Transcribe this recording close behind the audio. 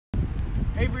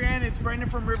Hey Breanne, it's Brendan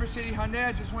from River City Hyundai.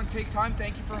 I just want to take time.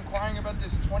 Thank you for inquiring about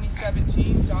this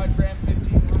 2017 Dodge Ram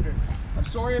 1500. I'm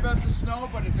sorry about the snow,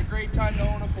 but it's a great time to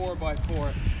own a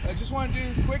 4x4. I just want to do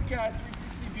a quick 360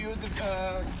 view of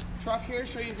the truck here,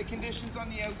 show you the conditions on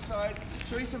the outside,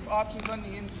 show you some options on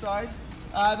the inside.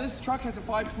 This truck has a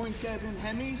 5.7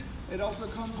 Hemi. It also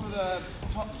comes with a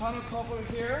tonneau cover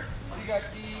here. You got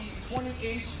the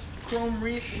 20-inch chrome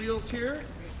wheels here.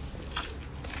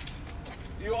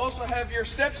 You also have your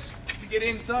steps to get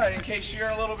inside in case you're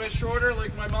a little bit shorter,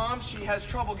 like my mom. She has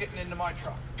trouble getting into my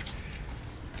truck.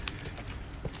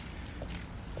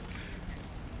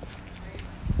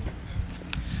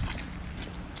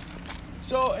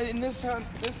 So in this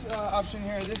option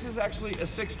here, this is actually a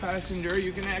 6-passenger.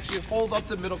 You can actually fold up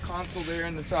the middle console there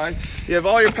on the side. You have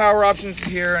all your power options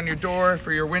here on your door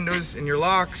for your windows and your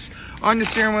locks. On the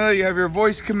steering wheel, you have your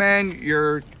voice command,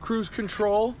 your cruise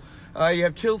control. You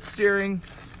have tilt steering,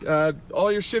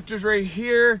 all your shifters right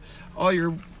here, all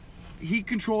your heat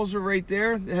controls are right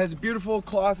there. It has a beautiful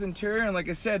cloth interior, and like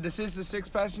I said, this is the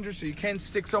 6-passenger, so you can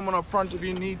stick someone up front if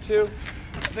you need to.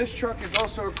 This truck is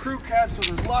also a crew cab, so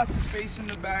there's lots of space in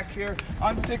the back here.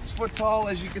 I'm 6 foot tall,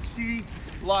 as you can see,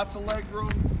 lots of leg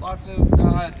room, lots of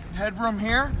headroom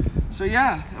here. So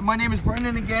yeah, my name is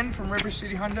Brendan again from River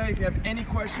City Hyundai. If you have any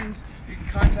questions, you can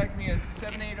contact me at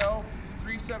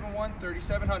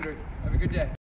 780-371-3700. Have a good day.